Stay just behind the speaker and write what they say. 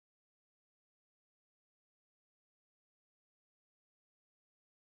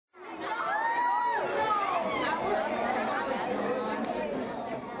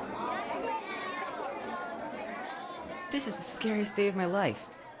This is the scariest day of my life.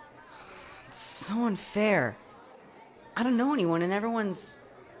 It's so unfair. I don't know anyone and everyone's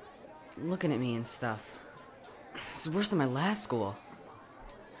looking at me and stuff. This is worse than my last school.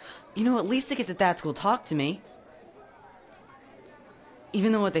 You know, at least the kids at that school talked to me.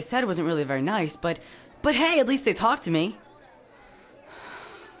 Even though what they said wasn't really very nice, but hey, at least they talked to me.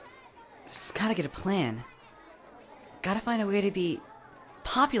 Just gotta get a plan. Gotta find a way to be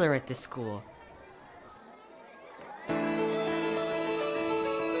popular at this school.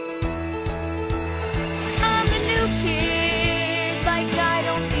 I'm the new kid, like I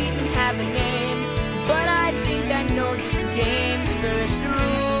don't even have a name, but I think I know this game's first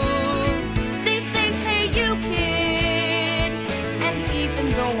rule. They say, hey you kid, and even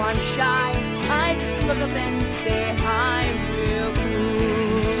though I'm shy, I just look up and say hi real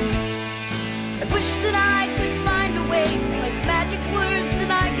cool. I wish that I could find a way, like magic words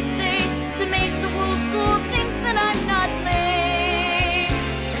that I could say, to make the whole school think that I'm not lame.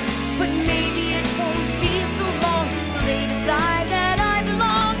 But maybe it won't be so long till they decide that I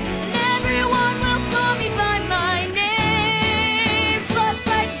belong, and everyone will call me by my name. But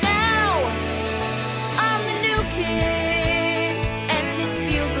right now, I'm the new kid, and it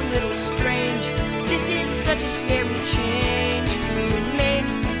feels a little strange. This is such a scary change to make.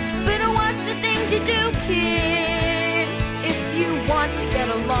 Better watch the things you do, kid. If you want to get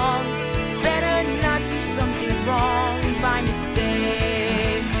along, better not do something wrong by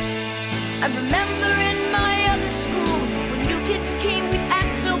mistake. I remember in my other school, when new kids came, we'd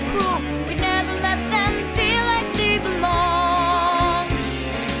act so cruel. We'd never let them feel like they belonged.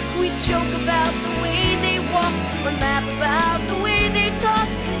 We'd joke about the way they walked, or laugh about the way they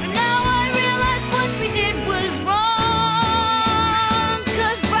talked. But now I realize what we did was wrong.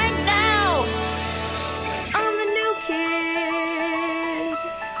 'Cause right now, I'm the new kid.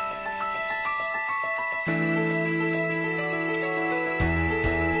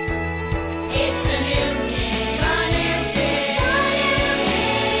 It's the new kid. The new kid.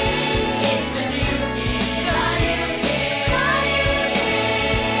 It's the new kid. The new kid.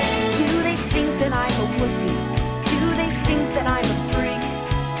 Do they think that I'm a wussy? Do they think that I'm a freak?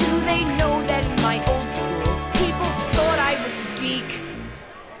 Do they know that in my old school, people thought I was a geek?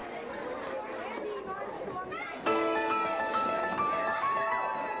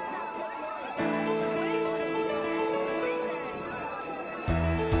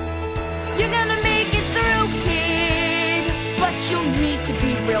 You're gonna make it through, kid, but you'll need to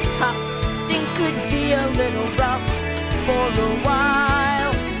be real tough. Things could be a little rough for a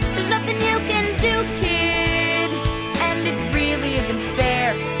while. There's nothing you can do, kid, and it really isn't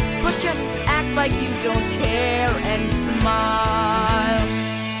fair. But just act like you don't care and smile.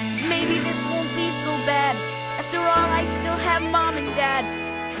 Maybe this won't be so bad. After all, I still have mom and dad,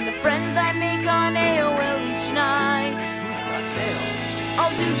 and the friends I make on AOL each night.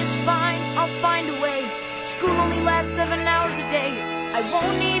 I'll do just fine, I'll find a way. School only lasts 7 hours a day. I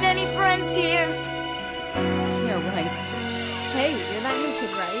won't need any friends here. Yeah, right. Hey, you're that new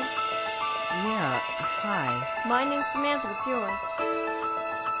kid, right? Yeah, hi. My name's Samantha, what's yours?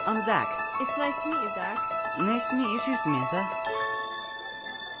 I'm Zach. It's nice to meet you, Zach. Nice to meet you too, Samantha.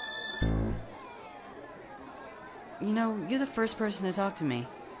 You know, you're the first person to talk to me.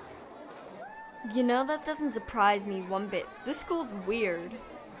 You know, that doesn't surprise me one bit. This school's weird.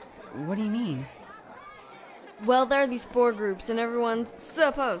 What do you mean? Well, there are these 4 groups, and everyone's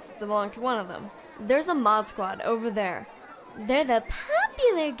supposed to belong to one of them. There's a mod squad over there. They're the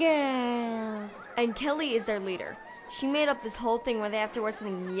popular girls. And Kelly is their leader. She made up this whole thing where they have to wear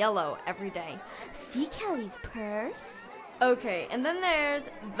something yellow every day. See Kelly's purse? Okay, and then there's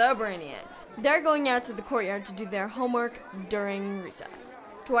the Brainiacs. They're going out to the courtyard to do their homework during recess.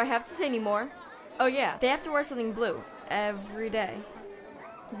 Do I have to say any more? Oh yeah, they have to wear something blue every day.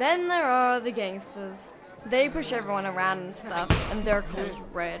 Then there are the gangsters. They push everyone around and stuff, and their color's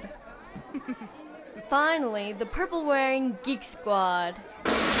red. Finally, the purple-wearing Geek Squad.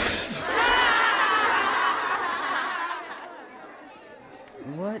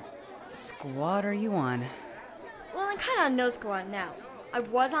 What squad are you on? Well, I'm kind of on no squad now. I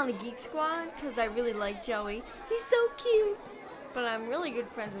was on the Geek Squad because I really like Joey. He's so cute. But I'm really good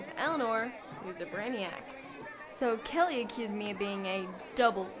friends with Eleanor, who's a brainiac. So Kelly accused me of being a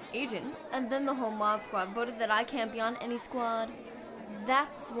double agent, and then the whole mod squad voted that I can't be on any squad.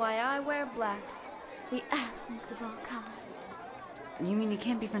 That's why I wear black, the absence of all color. You mean you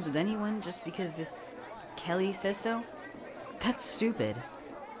can't be friends with anyone just because this Kelly says so? That's stupid.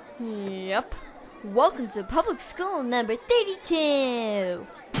 Yep. Welcome to public school number 32.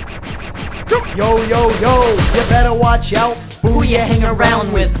 Yo, yo, yo, you better watch out who you hang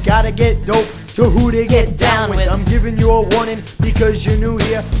around with. Gotta get dope to who they get down with. I'm giving you a warning because you're new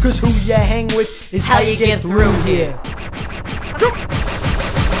here, cause who you hang with is how you get through here.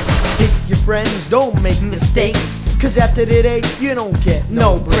 Pick your friends, don't make mistakes, cause after today you don't get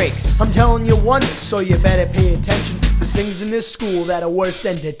no breaks. I'm telling you once, so you better pay attention. There's things in this school that are worse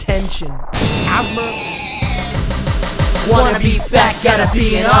than detention. Wanna be fat, gotta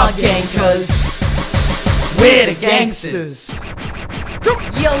be in our gang, cause we're the gangsters.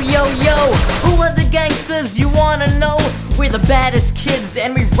 Yo, yo, yo, who are the gangsters you wanna know? We're the baddest kids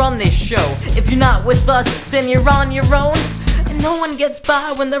and we run this show. If you're not with us, then you're on your own. And no one gets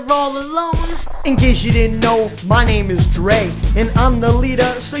by when they're all alone. In case you didn't know, my name is Dre, and I'm the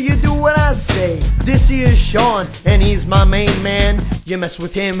leader, so you do what I say. This here is Sean, and he's my main man. You mess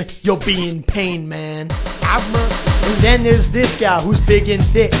with him, you'll be in pain, man. And then there's this guy who's big and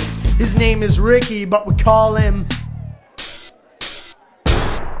thick. His name is Ricky, but we call him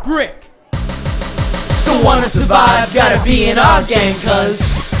Brick. So wanna survive, gotta be in our gang, cause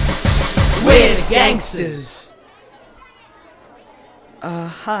we're the gangsters.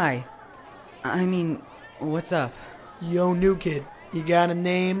 Hi. I mean, what's up? Yo, new kid, you got a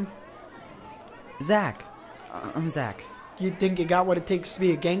name? Zach. I'm Zach. You think you got what it takes to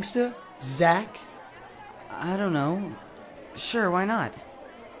be a gangster? Zach? I don't know. Sure, why not?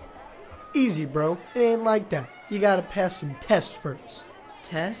 Easy, bro. It ain't like that. You gotta pass some tests first.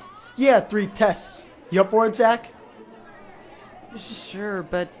 Tests? Yeah, 3 tests. You up for it, Zach? Sure,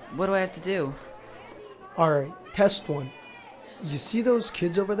 but what do I have to do? Alright, test 1. You see those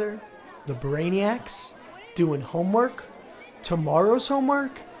kids over there? The brainiacs? Doing homework? Tomorrow's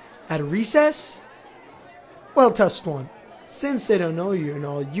homework? At recess? Well, test 1. Since they don't know you and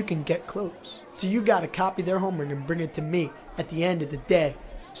all, you can get close. So you gotta copy their homework and bring it to me at the end of the day.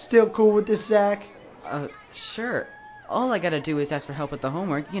 Still cool with this, Zach? Sure. All I gotta do is ask for help with the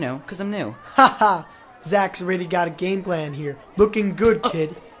homework, you know, 'cause I'm new. Haha! Zach's already got a game plan here. Looking good,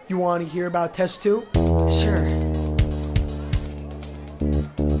 kid. You wanna hear about test 2? Sure.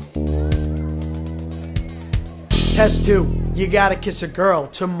 Test 2. You gotta kiss a girl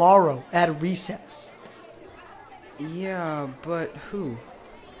tomorrow at recess. Yeah, but who?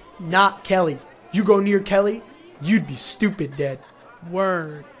 Not Kelly. You go near Kelly, you'd be stupid dead.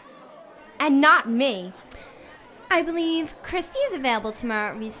 Word. And not me. I believe Christy is available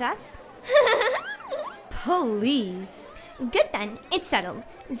tomorrow at recess. Please. Good then, it's settled.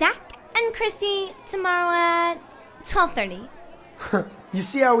 Zach and Christy tomorrow at 12:30. You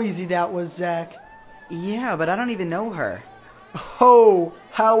see how easy that was, Zach? Yeah, but I don't even know her. Oh,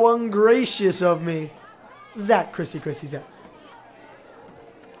 how ungracious of me. Zach, Chrissy, Zach.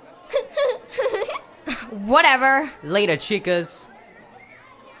 Whatever. Later, chicas.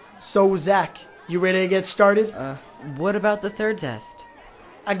 So, Zach, you ready to get started? What about the third test?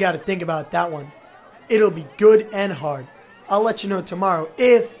 I gotta think about that one. It'll be good and hard. I'll let you know tomorrow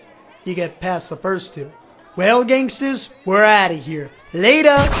if you get past the first 2. Well, gangsters, we're out of here.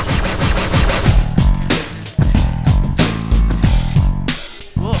 Later!